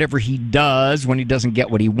down or whatever he does when he doesn't get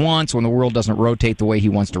what he wants, when the world doesn't rotate the way he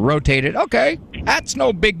wants to rotate it. Okay, that's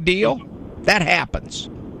no big deal. That happens.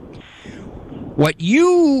 What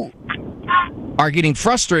you are getting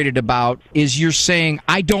frustrated about is you're saying,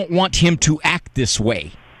 I don't want him to act this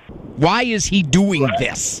way. Why is he doing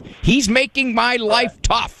this? He's making my life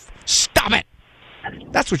tough. Stop it.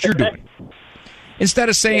 That's what you're doing. Instead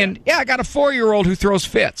of saying, yeah, I got a 4-year-old who throws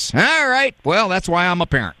fits. All right, well, that's why I'm a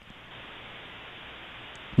parent.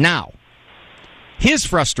 Now, his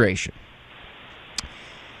frustration.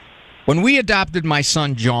 When we adopted my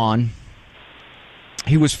son, John,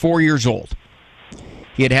 he was 4 years old.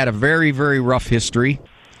 He had a very, very rough history.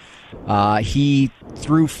 He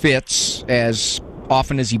threw fits as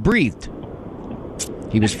often as he breathed.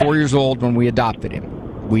 He was 4 years old when we adopted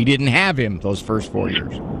him. We didn't have him those first 4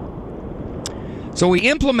 years. So we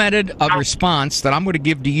implemented a response that I'm going to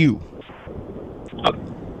give to you.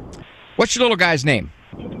 What's your little guy's name?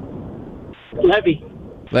 Levy.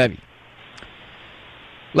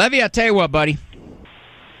 Levy, I tell you what, buddy.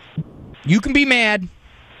 You can be mad,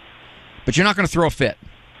 but you're not going to throw a fit.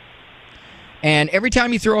 And every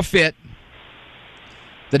time you throw a fit,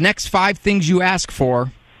 the next 5 things you ask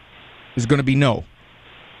for is going to be no.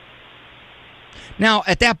 Now,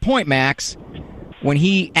 at that point, Max, when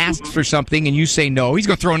he asks for something and you say no, he's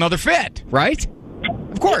going to throw another fit, right?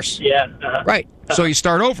 Of course. Yeah. Right. So you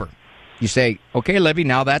start over. You say, okay, Levy,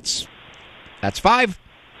 now that's 5.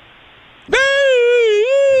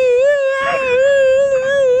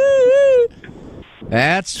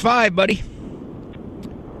 That's 5, buddy.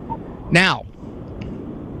 Now,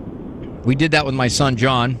 we did that with my son,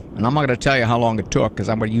 John, and I'm not going to tell you how long it took because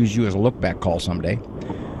I'm going to use you as a look-back call someday.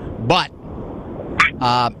 But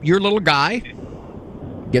your little guy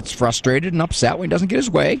gets frustrated and upset when he doesn't get his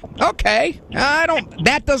way. Okay.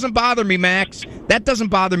 That doesn't bother me, Max. That doesn't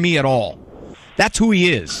bother me at all. That's who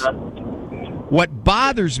he is. What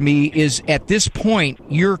bothers me is at this point,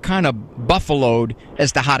 you're kind of buffaloed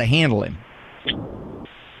as to how to handle him.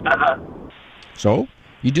 So,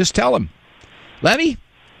 you just tell him, Levy,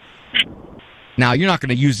 now you're not going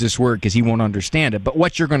to use this word because he won't understand it, but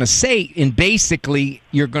what you're going to say, and basically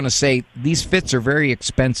you're going to say, these fits are very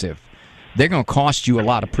expensive. They're going to cost you a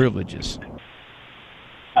lot of privileges.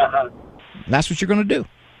 That's what you're going to do.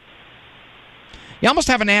 You almost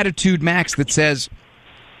have an attitude, Max, that says,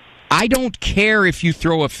 I don't care if you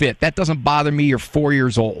throw a fit. That doesn't bother me. You're 4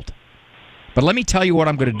 years old. But let me tell you what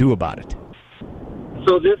I'm going to do about it.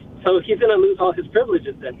 So he's going to lose all his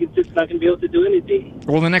privileges then. He's just not going to be able to do anything.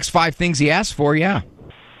 Well, the next 5 things he asks for, yeah.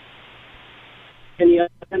 Can he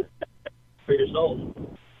understand 4 years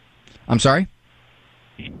old? I'm sorry?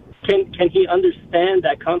 Can he understand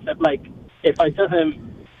that concept? Like, if I tell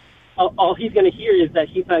him, all he's going to hear is that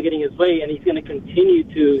he's not getting his way, and he's going to continue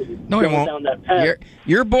to go down that path.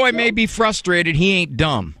 Your boy may be frustrated. He ain't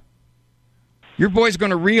dumb. Your boy's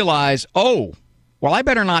going to realize, oh, well, I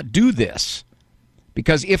better not do this.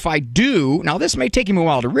 Because if I do, now this may take him a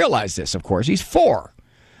while to realize this, of course. He's 4.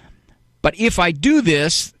 But if I do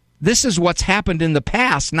this, this is what's happened in the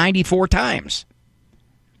past 94 times.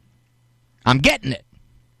 I'm getting it.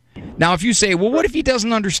 Now, if you say, well, what if he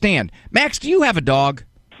doesn't understand? Max, do you have a dog?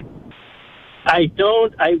 I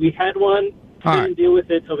don't. We had one. Didn't deal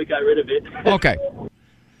with it, so we got rid of it. Okay.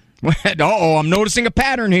 Uh-oh, I'm noticing a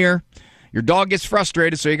pattern here. Your dog gets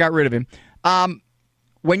frustrated, so you got rid of him.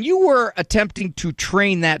 When you were attempting to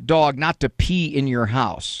train that dog not to pee in your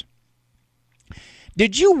house,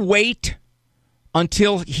 did you wait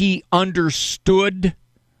until he understood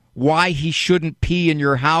why he shouldn't pee in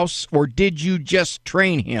your house, or did you just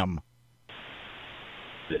train him?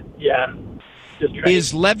 Yeah, just train.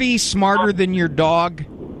 Is Levy smarter than your dog?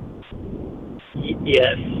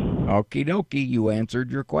 Yes. Okie dokie, you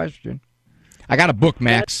answered your question. I got a book,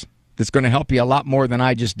 Max, that's going to help you a lot more than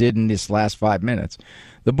I just did in this last 5 minutes.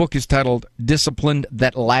 The book is titled Discipline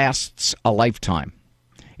That Lasts a Lifetime.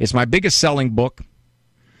 It's my biggest selling book.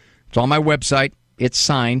 It's on my website. It's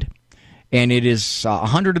signed. And it is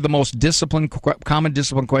 100 of the most common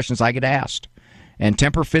discipline questions I get asked. And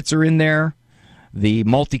temper fits are in there. The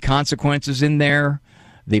multi-consequences in there.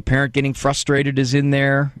 The parent getting frustrated is in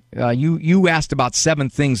there. You asked about 7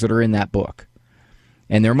 things that are in that book.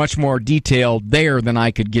 And they're much more detailed there than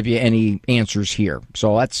I could give you any answers here.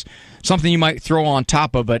 So that's something you might throw on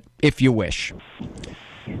top of it if you wish.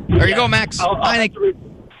 There you go, Max. Thank you.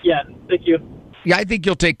 Yeah, I think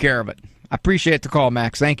you'll take care of it. I appreciate the call,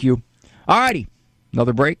 Max. Thank you. All righty.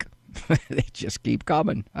 Another break. They just keep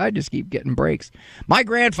coming. I just keep getting breaks. My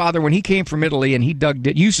grandfather, when he came from Italy and he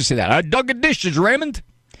used to say that, I dug ditches, Raymond.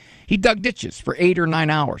 He dug ditches for 8 or 9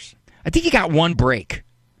 hours. I think he got 1 break.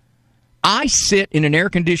 I sit in an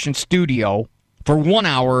air-conditioned studio for 1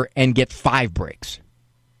 hour and get 5 breaks.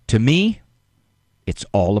 To me, it's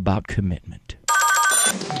all about commitment.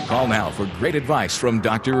 Call now for great advice from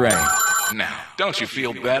Dr. Ray. Now, don't you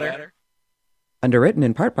feel better? Underwritten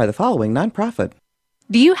in part by the following nonprofit.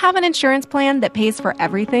 Do you have an insurance plan that pays for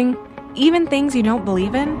everything, even things you don't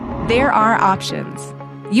believe in? There are options.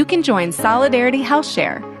 You can join Solidarity Health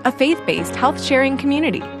Share, a faith-based health-sharing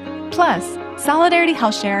community. Plus, Solidarity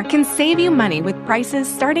Health Share can save you money with prices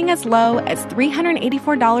starting as low as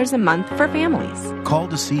 $384 a month for families. Call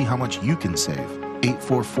to see how much you can save.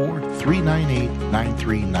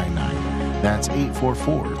 844-398-9399. That's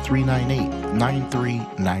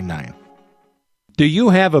 844-398-9399. Do you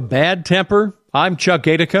have a bad temper? I'm Chuck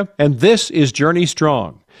Gatica, and this is Journey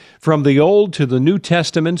Strong. From the Old to the New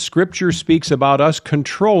Testament, Scripture speaks about us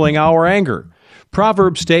controlling our anger.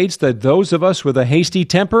 Proverbs states that those of us with a hasty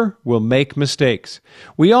temper will make mistakes.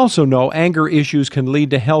 We also know anger issues can lead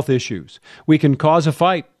to health issues. We can cause a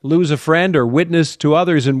fight, lose a friend, or witness to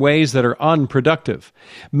others in ways that are unproductive.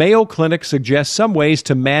 Mayo Clinic suggests some ways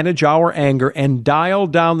to manage our anger and dial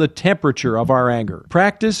down the temperature of our anger.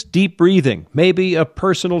 Practice deep breathing, maybe a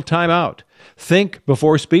personal timeout. Think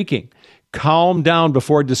before speaking. Calm down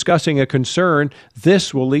before discussing a concern.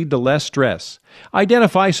 This will lead to less stress.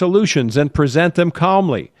 Identify solutions and present them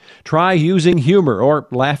calmly. Try using humor or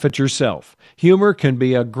laugh at yourself. Humor can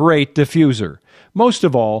be a great diffuser. Most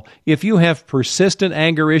of all, if you have persistent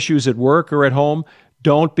anger issues at work or at home,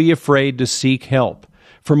 don't be afraid to seek help.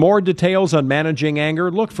 For more details on managing anger,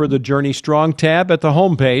 look for the Journey Strong tab at the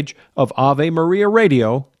homepage of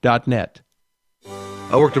AveMariaRadio.net.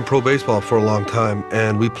 I worked in pro baseball for a long time,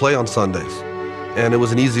 and we play on Sundays. And it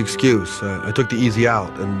was an easy excuse. I took the easy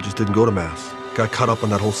out and just didn't go to Mass. Got caught up in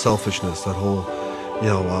that whole selfishness, that whole,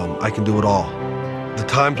 I can do it all. The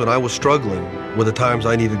times when I was struggling were the times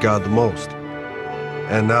I needed God the most.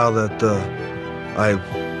 And now that I've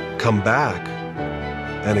come back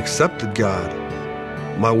and accepted God,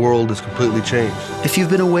 my world is completely changed. If you've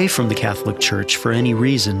been away from the Catholic Church for any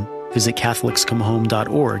reason, visit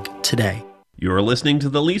CatholicsComeHome.org today. You're listening to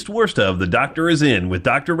the least worst of The Doctor Is In with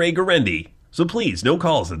Dr. Ray Guarendi. So please, no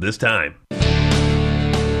calls at this time.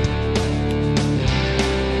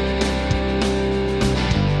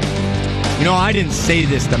 You know, I didn't say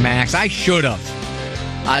this to Max. I should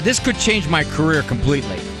have. This could change my career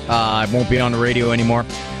completely. I won't be on the radio anymore.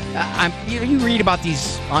 You read about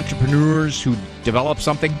these entrepreneurs who develop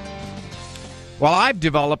something. Well, I've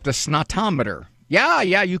developed a snotometer. Yeah,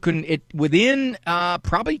 you can, within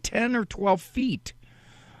probably 10 or 12 feet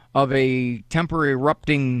of a temporary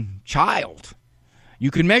erupting child,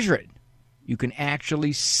 you can measure it. You can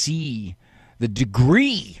actually see the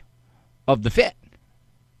degree of the fit.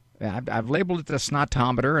 I've labeled it the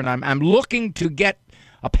snotometer, and I'm looking to get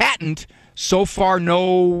a patent. So far,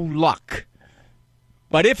 no luck.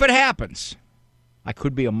 But if it happens, I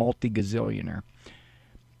could be a multi-gazillionaire.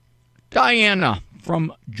 Diana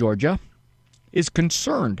from Georgia is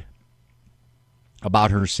concerned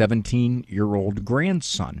about her 17-year-old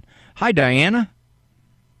grandson. Hi, Diana.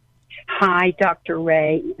 Hi, Dr.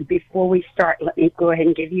 Ray. Before we start, let me go ahead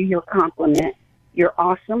and give you your compliment. You're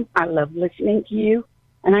awesome. I love listening to you.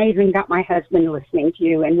 And I even got my husband listening to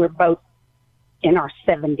you, and we're both in our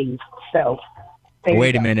 70s. So,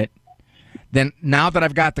 Wait a minute. Then now that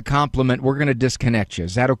I've got the compliment, we're going to disconnect you.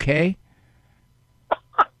 Is that okay?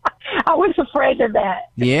 I was afraid of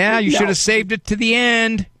that. Yeah, you should have saved it to the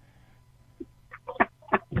end.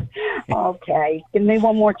 Okay. Give me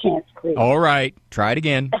one more chance, please. All right. Try it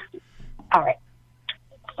again. All right.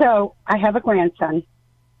 So I have a grandson.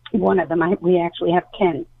 One of them. We actually have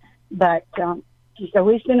 10. But he's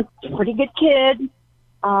always been a pretty good kid.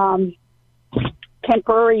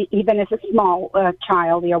 Temper, even as a small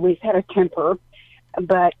child, he always had a temper.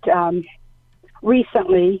 But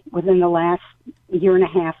recently, within the last year and a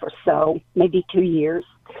half or so, maybe 2 years,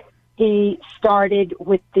 he started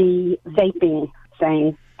with the vaping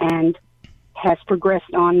thing and has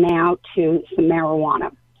progressed on now to some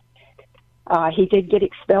marijuana. He did get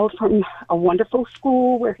expelled from a wonderful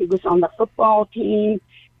school where he was on the football team.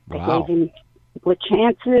 They gave him good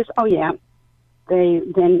chances. Oh, yeah. They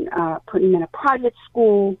then put him in a private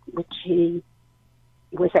school, which he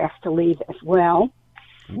was asked to leave as well.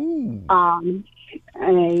 No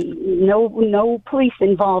police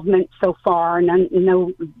involvement so far,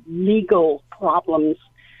 no legal problems,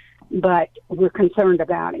 but we're concerned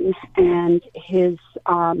about him. And his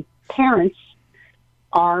parents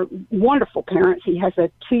are wonderful parents. He has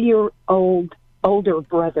a 2-year-old older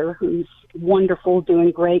brother who's wonderful,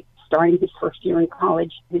 doing great, starting his first year in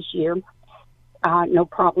college this year. No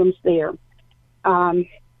problems there. My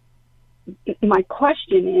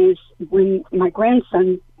question is, when my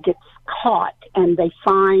grandson gets caught and they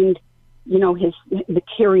find, his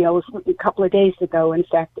materials a couple of days ago, in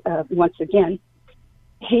fact, once again,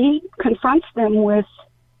 he confronts them with,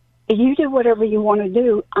 you do whatever you want to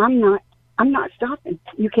do. I'm not stopping.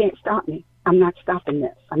 You can't stop me. I'm not stopping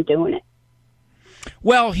this. I'm doing it.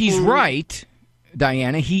 Well, he's right,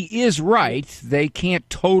 Diana. He is right. They can't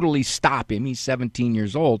totally stop him. He's 17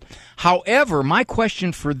 years old. However, my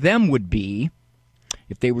question for them would be,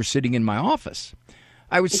 if they were sitting in my office,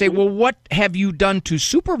 I would say, well, what have you done to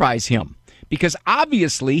supervise him? Because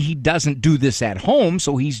obviously he doesn't do this at home,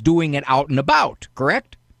 so he's doing it out and about,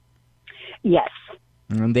 correct? Yes.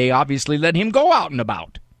 And they obviously let him go out and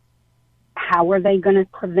about. How are they going to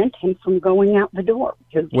prevent him from going out the door?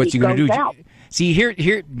 What's he going to do? Out. See, here,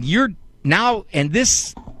 you're now, and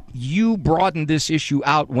this, you broadened this issue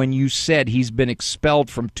out when you said he's been expelled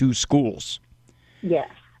from 2 schools. Yes.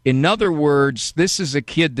 In other words, this is a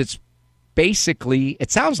kid that's basically,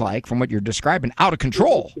 it sounds like, from what you're describing, out of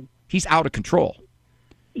control. He's out of control.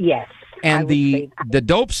 Yes. And the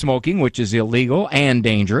dope smoking, which is illegal and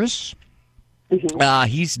dangerous,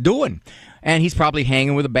 he's doing. And he's probably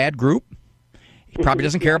hanging with a bad group. He probably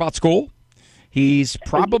doesn't care about school. He's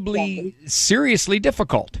probably seriously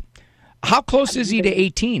difficult. How close is he to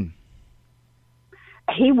 18?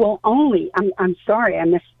 He will only, I'm sorry, I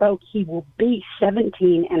misspoke. He will be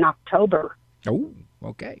 17 in October. Oh,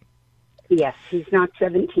 okay. Yes, he's not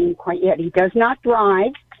 17 quite yet. He does not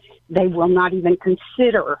drive. They will not even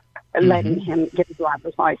consider letting him get a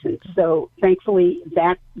driver's license. So thankfully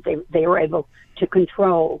that they were able to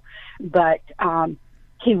control. But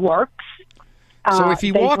he works. So if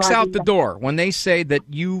he walks out the door, when they say that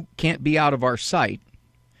you can't be out of our sight,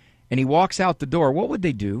 and he walks out the door, what would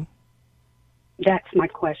they do? That's my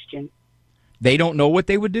question. They don't know what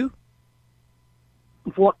they would do?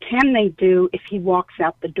 What can they do if he walks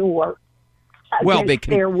out the door? Well, they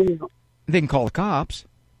can call the cops.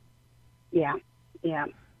 Yeah.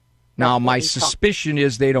 Now, my suspicion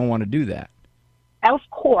is they don't want to do that. Of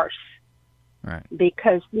course. Right.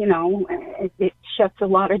 Because, it shuts a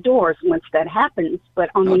lot of doors once that happens.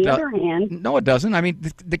 But on the other hand... No, it doesn't. I mean,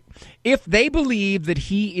 if they believe that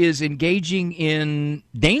he is engaging in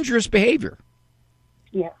dangerous behavior...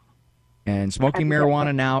 Yes. And smoking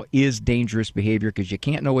marijuana now is dangerous behavior because you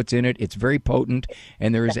can't know what's in it. It's very potent,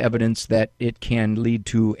 and there is evidence that it can lead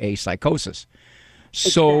to a psychosis.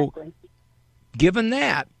 So, given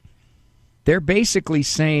that, they're basically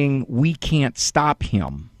saying we can't stop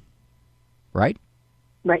him, right?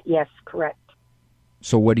 Right, yes, correct.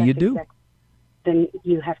 So what do you do? Then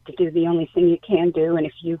you have to do the only thing you can do, and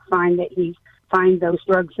if you find that he's find those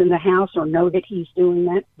drugs in the house or know that he's doing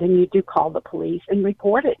that, then you do call the police and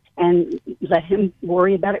report it and let him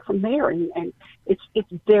worry about it from there. And it's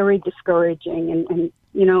very discouraging. And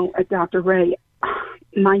Dr. Ray,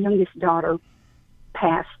 my youngest daughter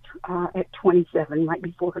passed at 27, right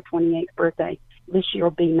before her 28th birthday. This year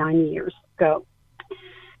will be 9 years ago.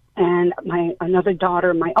 And my other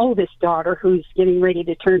daughter, my oldest daughter, who's getting ready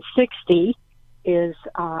to turn 60, is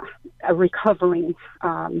a recovering.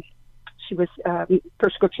 She was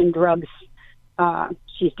prescription drugs.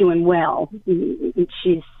 She's doing well.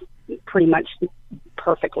 She's pretty much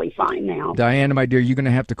perfectly fine now. Diana, my dear, you're going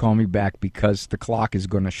to have to call me back because the clock is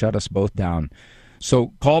going to shut us both down.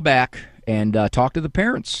 So call back and talk to the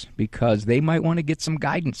parents because they might want to get some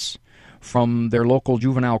guidance from their local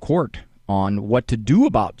juvenile court on what to do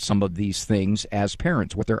about some of these things as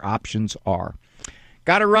parents, what their options are.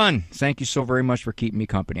 Got to run. Thank you so very much for keeping me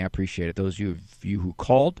company. I appreciate it. Those of you who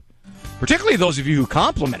called, particularly those of you who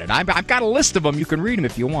complimented. I've got a list of them. You can read them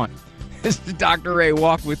if you want. This is Dr. Ray,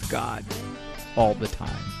 Walk with God, all the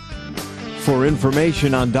time. For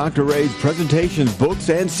information on Dr. Ray's presentations, books,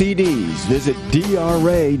 and CDs, visit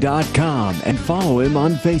drray.com and follow him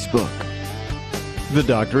on Facebook. The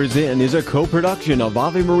Doctor is In is a co-production of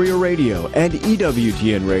Ave Maria Radio and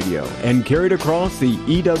EWTN Radio and carried across the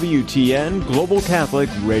EWTN Global Catholic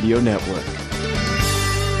Radio Network.